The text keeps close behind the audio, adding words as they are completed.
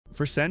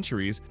For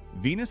centuries,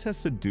 Venus has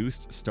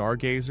seduced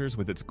stargazers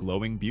with its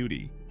glowing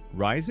beauty.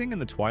 Rising in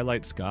the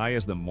twilight sky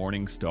as the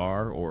morning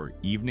star or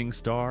evening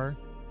star,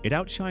 it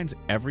outshines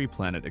every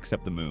planet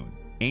except the moon.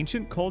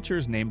 Ancient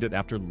cultures named it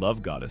after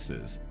love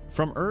goddesses.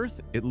 From Earth,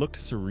 it looked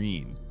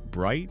serene,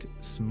 bright,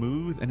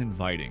 smooth, and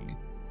inviting.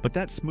 But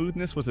that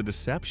smoothness was a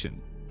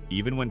deception.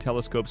 Even when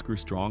telescopes grew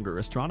stronger,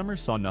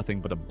 astronomers saw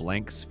nothing but a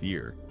blank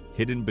sphere,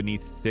 hidden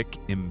beneath thick,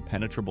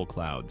 impenetrable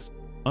clouds.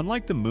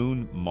 Unlike the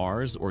Moon,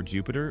 Mars, or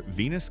Jupiter,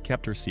 Venus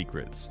kept her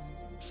secrets.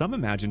 Some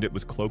imagined it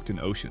was cloaked in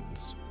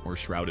oceans or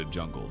shrouded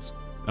jungles.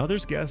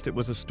 Others guessed it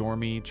was a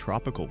stormy,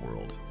 tropical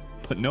world.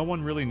 But no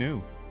one really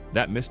knew.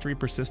 That mystery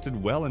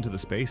persisted well into the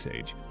space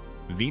age.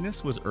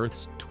 Venus was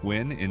Earth's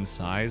twin in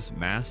size,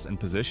 mass, and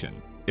position.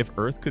 If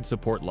Earth could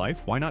support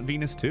life, why not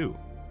Venus too?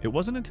 It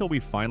wasn't until we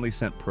finally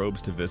sent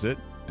probes to visit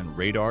and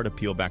radar to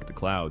peel back the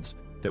clouds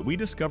that we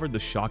discovered the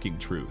shocking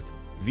truth.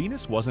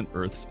 Venus wasn't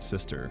Earth's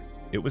sister.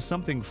 It was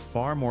something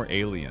far more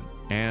alien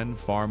and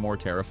far more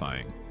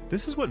terrifying.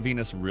 This is what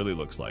Venus really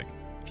looks like.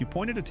 If you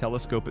pointed a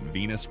telescope at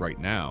Venus right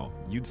now,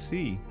 you'd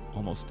see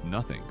almost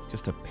nothing,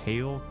 just a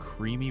pale,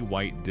 creamy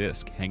white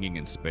disk hanging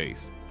in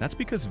space. That's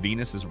because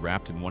Venus is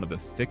wrapped in one of the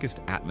thickest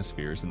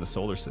atmospheres in the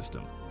solar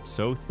system.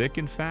 So thick,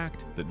 in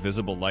fact, that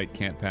visible light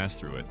can't pass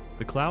through it.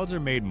 The clouds are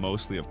made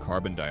mostly of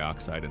carbon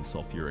dioxide and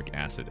sulfuric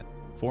acid,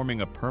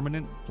 forming a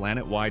permanent,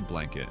 planet-wide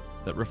blanket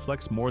that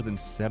reflects more than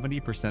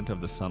 70%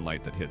 of the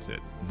sunlight that hits it.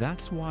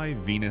 That's why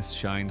Venus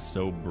shines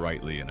so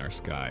brightly in our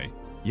sky.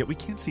 Yet we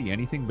can't see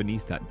anything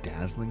beneath that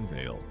dazzling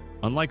veil.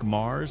 Unlike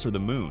Mars or the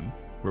Moon,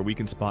 where we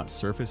can spot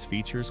surface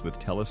features with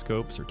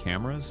telescopes or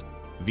cameras,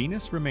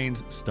 Venus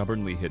remains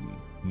stubbornly hidden.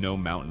 No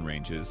mountain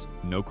ranges,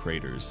 no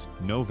craters,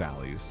 no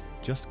valleys,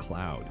 just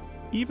cloud.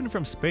 Even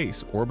from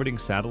space, orbiting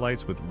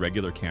satellites with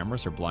regular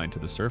cameras are blind to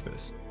the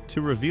surface.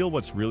 To reveal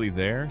what's really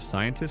there,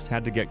 scientists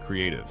had to get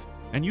creative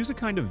and use a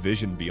kind of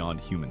vision beyond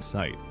human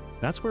sight.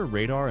 That's where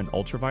radar and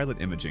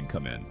ultraviolet imaging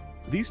come in.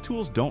 These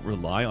tools don't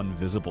rely on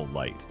visible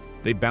light.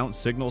 They bounce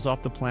signals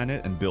off the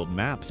planet and build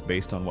maps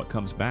based on what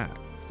comes back.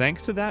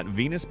 Thanks to that,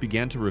 Venus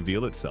began to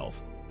reveal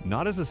itself,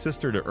 not as a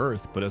sister to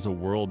Earth, but as a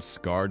world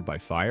scarred by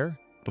fire.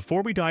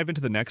 Before we dive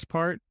into the next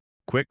part,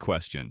 quick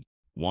question.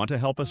 Want to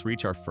help us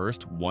reach our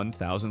first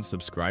 1,000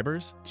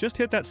 subscribers? Just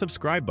hit that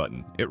subscribe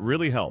button. It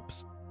really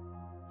helps.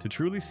 To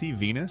truly see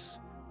Venus,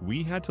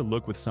 we had to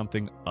look with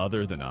something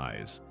other than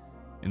eyes.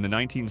 In the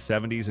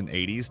 1970s and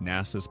 80s,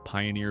 NASA's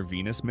Pioneer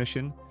Venus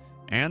mission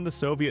and the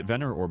Soviet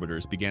Vener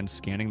orbiters began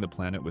scanning the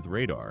planet with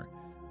radar,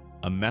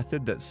 a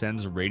method that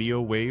sends radio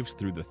waves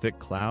through the thick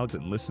clouds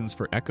and listens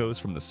for echoes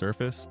from the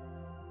surface.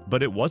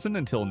 But it wasn't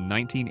until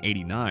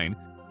 1989,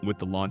 with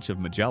the launch of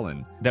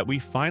Magellan, that we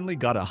finally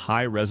got a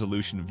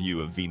high-resolution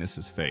view of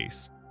Venus's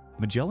face.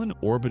 Magellan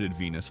orbited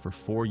Venus for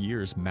 4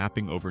 years,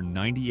 mapping over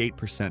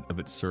 98% of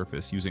its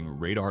surface using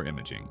radar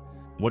imaging.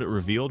 What it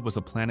revealed was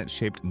a planet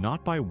shaped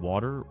not by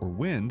water or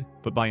wind,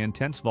 but by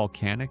intense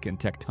volcanic and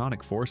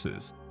tectonic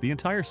forces. The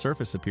entire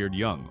surface appeared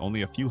young,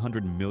 only a few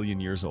hundred million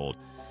years old,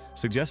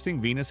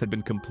 suggesting Venus had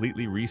been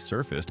completely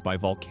resurfaced by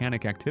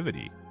volcanic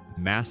activity.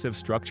 Massive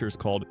structures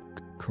called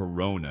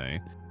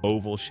coronae,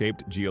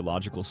 oval-shaped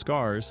geological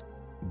scars,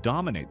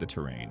 dominate the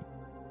terrain.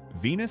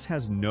 Venus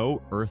has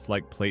no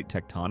Earth-like plate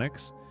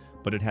tectonics,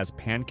 but it has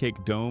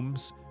pancake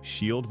domes,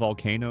 shield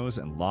volcanoes,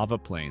 and lava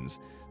plains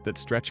that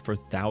stretch for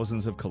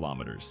thousands of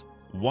kilometers.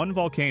 One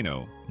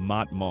volcano,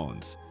 Mat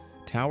Mons,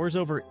 towers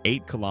over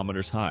 8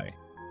 kilometers high.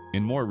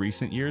 In more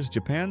recent years,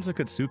 Japan's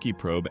Akatsuki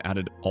probe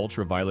added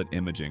ultraviolet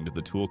imaging to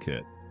the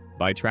toolkit.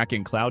 By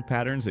tracking cloud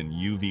patterns in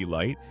UV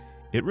light,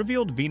 it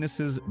revealed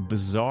Venus's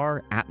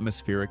bizarre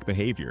atmospheric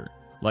behavior,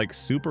 like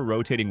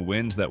super-rotating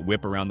winds that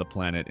whip around the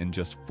planet in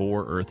just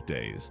 4 Earth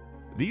days.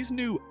 These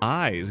new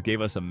eyes gave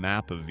us a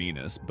map of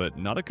Venus, but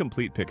not a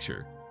complete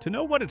picture. To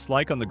know what it's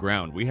like on the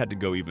ground, we had to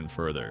go even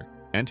further.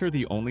 Enter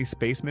the only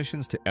space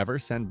missions to ever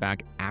send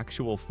back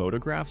actual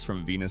photographs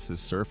from Venus's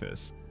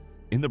surface.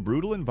 In the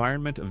brutal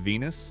environment of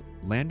Venus,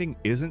 landing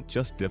isn't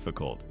just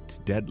difficult, it's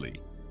deadly.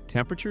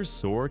 Temperatures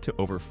soar to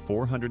over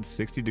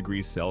 460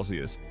 degrees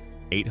Celsius,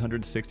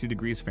 860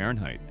 degrees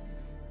Fahrenheit,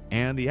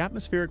 and the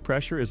atmospheric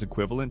pressure is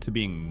equivalent to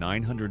being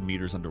 900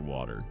 meters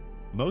underwater.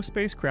 Most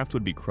spacecraft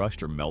would be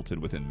crushed or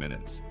melted within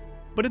minutes.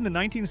 But in the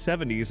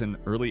 1970s and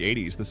early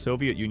 80s, the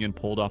Soviet Union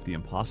pulled off the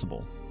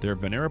impossible. Their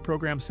Venera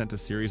program sent a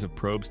series of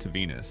probes to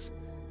Venus,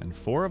 and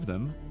 4 of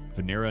them,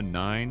 Venera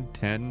 9,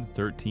 10,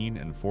 13,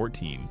 and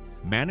 14,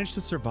 managed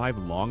to survive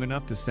long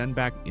enough to send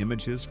back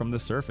images from the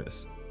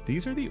surface.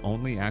 These are the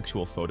only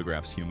actual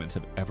photographs humans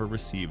have ever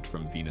received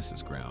from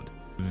Venus's ground.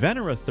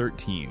 Venera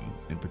 13,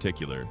 in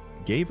particular,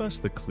 gave us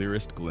the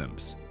clearest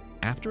glimpse.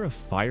 After a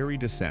fiery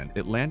descent,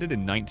 it landed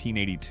in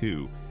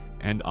 1982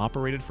 and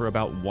operated for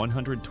about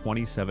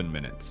 127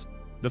 minutes.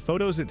 The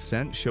photos it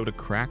sent showed a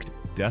cracked,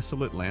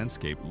 desolate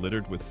landscape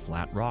littered with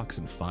flat rocks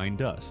and fine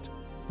dust.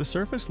 The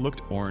surface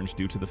looked orange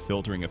due to the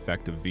filtering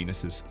effect of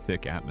Venus's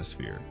thick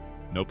atmosphere.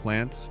 No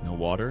plants, no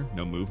water,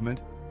 no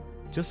movement,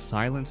 just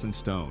silence and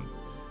stone,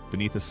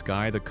 beneath a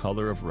sky the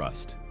color of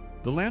rust.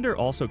 The lander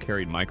also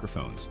carried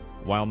microphones,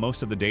 While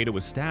most of the data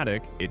was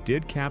static, it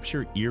did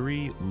capture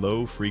eerie,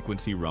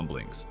 low-frequency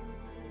rumblings.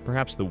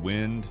 Perhaps the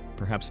wind,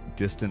 perhaps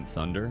distant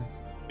thunder.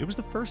 It was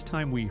the first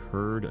time we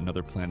heard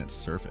another planet's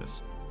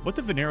surface. What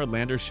the Venera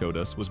lander showed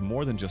us was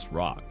more than just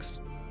rocks.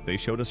 They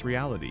showed us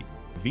reality.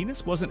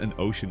 Venus wasn't an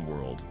ocean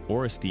world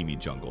or a steamy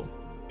jungle.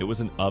 It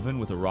was an oven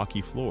with a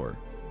rocky floor,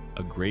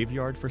 a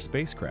graveyard for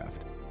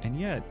spacecraft. And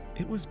yet,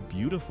 it was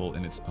beautiful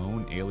in its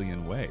own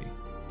alien way.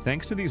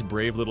 Thanks to these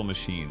brave little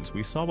machines,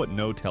 we saw what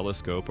no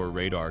telescope or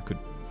radar could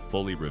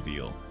fully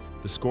reveal: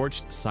 the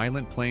scorched,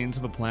 silent plains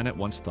of a planet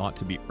once thought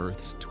to be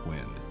Earth's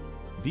twin.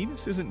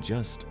 Venus isn't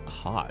just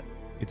hot,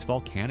 it's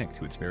volcanic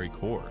to its very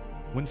core.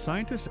 When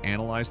scientists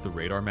analyzed the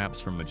radar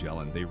maps from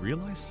Magellan, they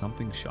realized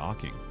something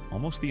shocking.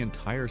 Almost the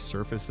entire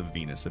surface of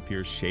Venus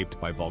appears shaped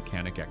by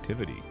volcanic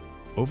activity.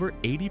 Over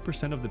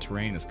 80% of the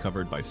terrain is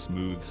covered by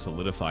smooth,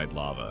 solidified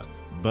lava.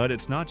 But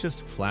it's not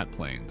just flat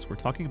plains, we're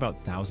talking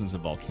about thousands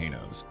of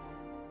volcanoes.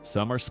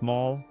 Some are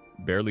small,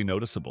 barely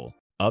noticeable.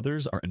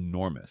 Others are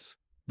enormous.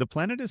 The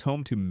planet is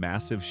home to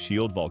massive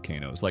shield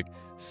volcanoes like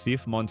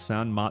Sif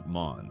Monsan Mat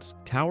Mons,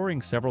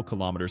 towering several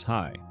kilometers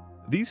high.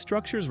 These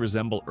structures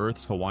resemble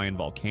Earth's Hawaiian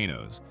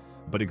volcanoes,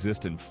 but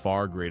exist in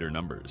far greater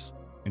numbers.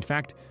 In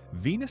fact,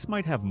 Venus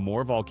might have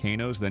more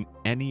volcanoes than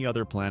any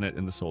other planet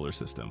in the solar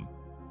system.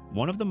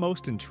 One of the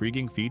most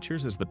intriguing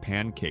features is the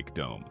Pancake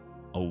Dome,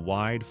 a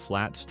wide,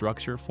 flat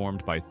structure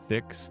formed by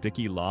thick,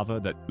 sticky lava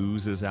that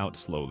oozes out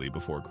slowly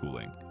before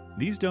cooling.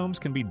 These domes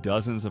can be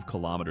dozens of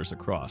kilometers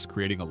across,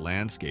 creating a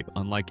landscape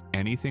unlike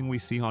anything we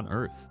see on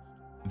Earth.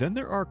 Then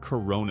there are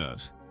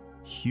coronas,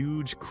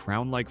 huge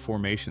crown-like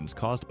formations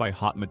caused by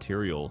hot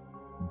material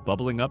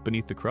bubbling up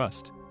beneath the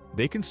crust.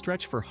 They can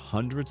stretch for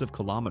hundreds of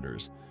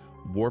kilometers,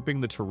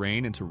 warping the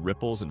terrain into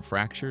ripples and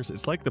fractures.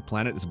 It's like the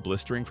planet is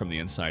blistering from the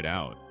inside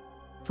out.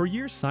 For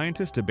years,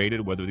 scientists debated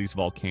whether these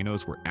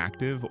volcanoes were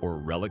active or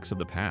relics of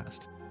the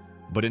past.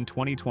 But in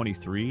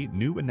 2023,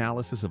 new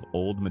analysis of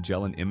old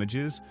Magellan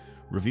images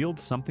revealed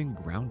something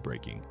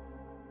groundbreaking.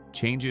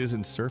 Changes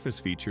in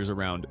surface features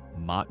around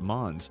Mat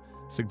Mons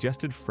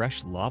suggested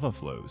fresh lava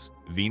flows.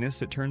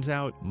 Venus, it turns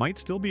out, might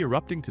still be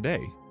erupting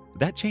today.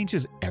 That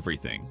changes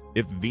everything.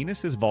 If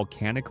Venus is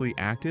volcanically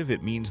active,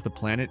 it means the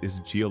planet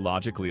is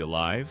geologically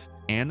alive,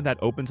 and that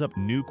opens up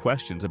new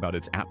questions about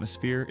its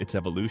atmosphere, its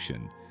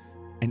evolution,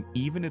 and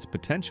even its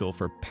potential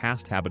for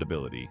past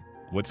habitability.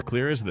 What's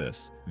clear is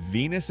this: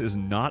 Venus is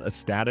not a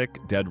static,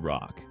 dead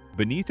rock.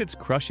 Beneath its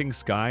crushing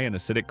sky and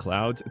acidic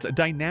clouds, it's a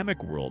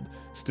dynamic world,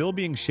 still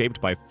being shaped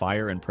by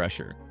fire and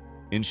pressure.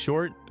 In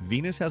short,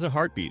 Venus has a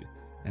heartbeat,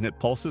 and it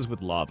pulses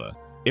with lava.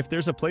 If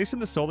there's a place in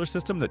the solar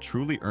system that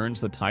truly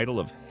earns the title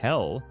of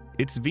hell,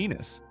 it's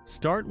Venus.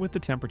 Start with the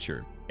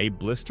temperature: a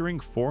blistering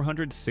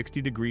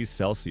 460 degrees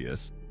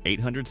Celsius,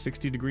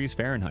 860 degrees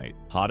Fahrenheit,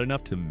 hot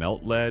enough to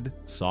melt lead,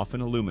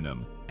 soften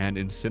aluminum, and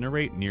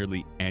incinerate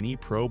nearly any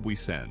probe we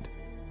send.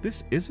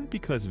 This isn't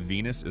because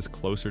Venus is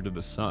closer to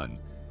the Sun.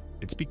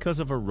 It's because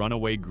of a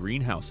runaway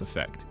greenhouse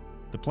effect.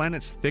 The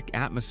planet's thick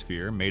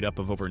atmosphere, made up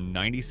of over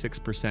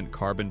 96%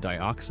 carbon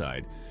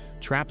dioxide,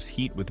 traps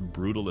heat with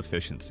brutal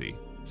efficiency.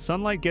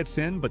 Sunlight gets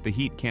in, but the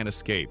heat can't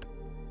escape.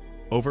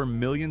 Over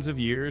millions of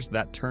years,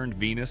 that turned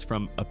Venus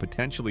from a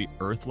potentially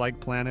Earth-like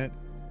planet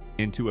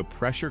into a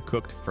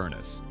pressure-cooked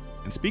furnace.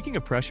 And speaking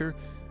of pressure,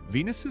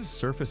 Venus's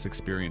surface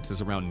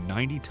experiences around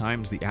 90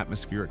 times the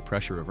atmospheric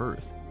pressure of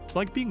Earth. It's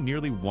like being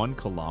nearly 1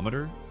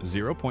 kilometer,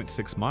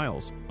 0.6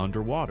 miles,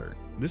 underwater.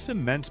 This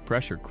immense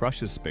pressure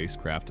crushes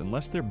spacecraft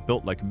unless they're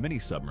built like mini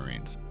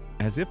submarines.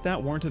 As if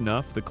that weren't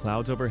enough, the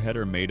clouds overhead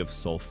are made of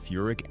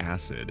sulfuric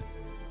acid.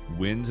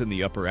 Winds in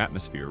the upper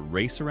atmosphere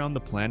race around the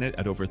planet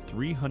at over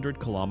 300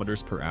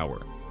 kilometers per hour,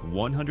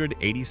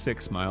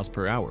 186 miles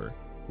per hour.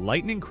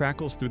 Lightning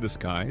crackles through the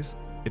skies.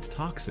 It's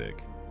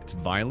toxic, it's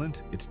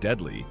violent, it's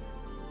deadly.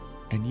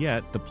 And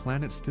yet, the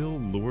planet still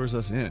lures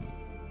us in.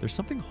 There's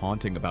something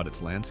haunting about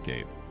its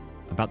landscape,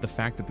 about the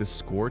fact that this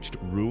scorched,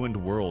 ruined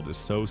world is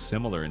so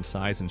similar in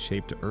size and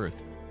shape to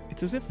Earth.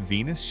 It's as if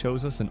Venus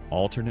shows us an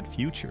alternate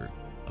future,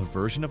 a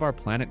version of our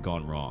planet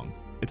gone wrong.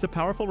 It's a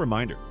powerful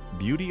reminder: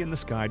 beauty in the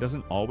sky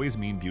doesn't always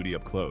mean beauty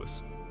up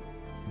close.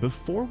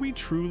 Before we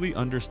truly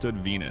understood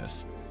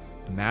Venus,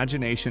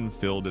 imagination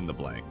filled in the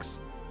blanks,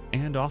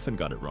 and often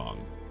got it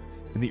wrong.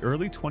 In the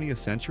early 20th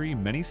century,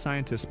 many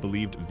scientists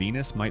believed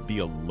Venus might be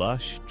a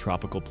lush,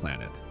 tropical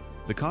planet.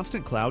 The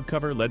constant cloud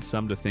cover led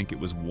some to think it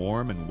was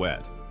warm and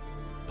wet,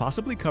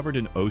 possibly covered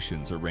in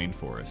oceans or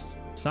rainforests.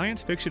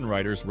 Science fiction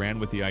writers ran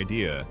with the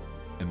idea,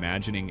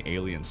 imagining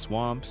alien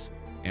swamps,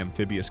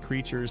 amphibious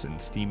creatures,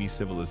 and steamy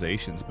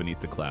civilizations beneath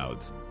the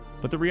clouds.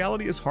 But the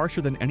reality is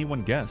harsher than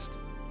anyone guessed.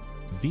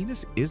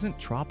 Venus isn't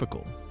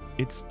tropical.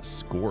 It's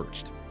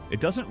scorched. It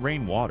doesn't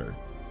rain water.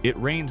 It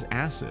rains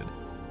acid,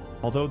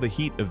 although the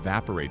heat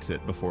evaporates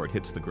it before it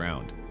hits the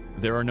ground.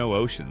 There are no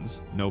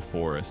oceans, no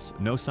forests,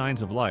 no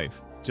signs of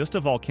life, just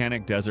a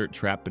volcanic desert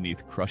trapped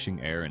beneath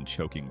crushing air and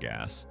choking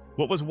gas.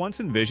 What was once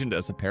envisioned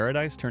as a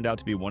paradise turned out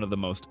to be one of the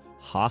most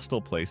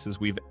hostile places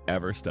we've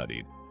ever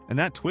studied. And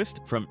that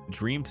twist from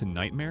dream to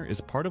nightmare is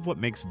part of what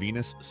makes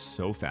Venus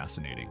so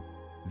fascinating.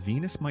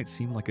 Venus might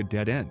seem like a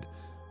dead end,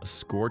 a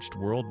scorched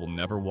world we'll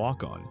never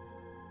walk on.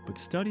 But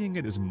studying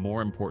it is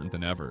more important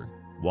than ever.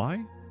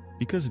 Why?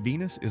 Because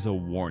Venus is a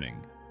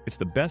warning. It's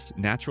the best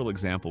natural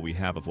example we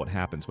have of what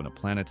happens when a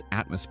planet's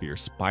atmosphere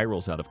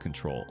spirals out of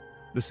control.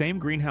 The same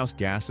greenhouse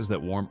gases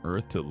that warm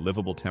Earth to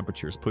livable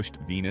temperatures pushed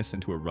Venus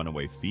into a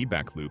runaway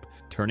feedback loop,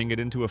 turning it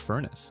into a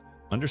furnace.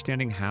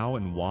 Understanding how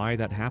and why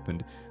that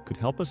happened could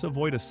help us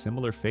avoid a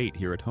similar fate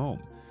here at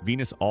home.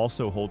 Venus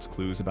also holds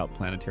clues about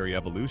planetary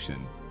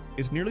evolution.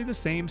 It's nearly the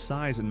same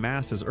size and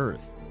mass as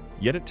Earth,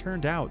 yet it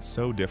turned out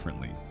so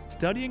differently.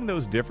 Studying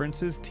those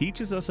differences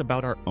teaches us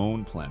about our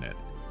own planet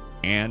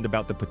and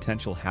about the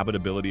potential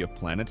habitability of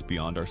planets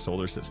beyond our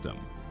solar system.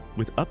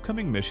 With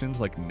upcoming missions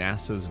like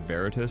NASA's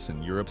Veritas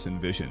and Europe's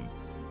Envision,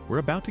 we're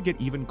about to get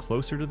even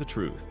closer to the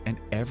truth, and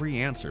every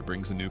answer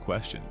brings a new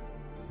question.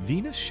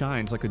 Venus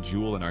shines like a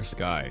jewel in our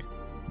sky,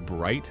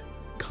 bright,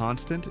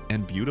 constant,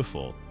 and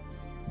beautiful.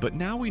 But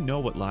now we know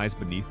what lies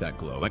beneath that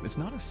glow, and it's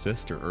not a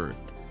sister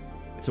Earth.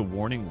 It's a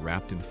warning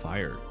wrapped in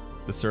fire.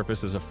 The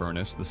surface is a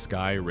furnace, the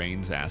sky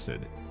rains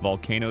acid.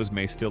 Volcanoes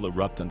may still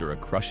erupt under a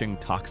crushing,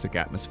 toxic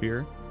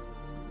atmosphere.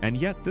 And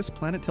yet, this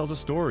planet tells a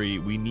story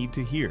we need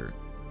to hear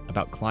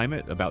about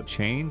climate, about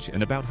change,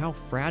 and about how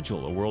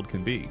fragile a world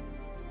can be.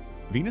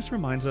 Venus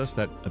reminds us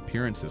that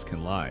appearances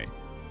can lie.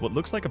 What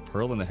looks like a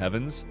pearl in the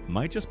heavens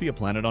might just be a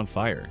planet on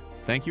fire.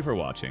 Thank you for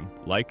watching.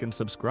 Like and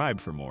subscribe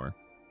for more.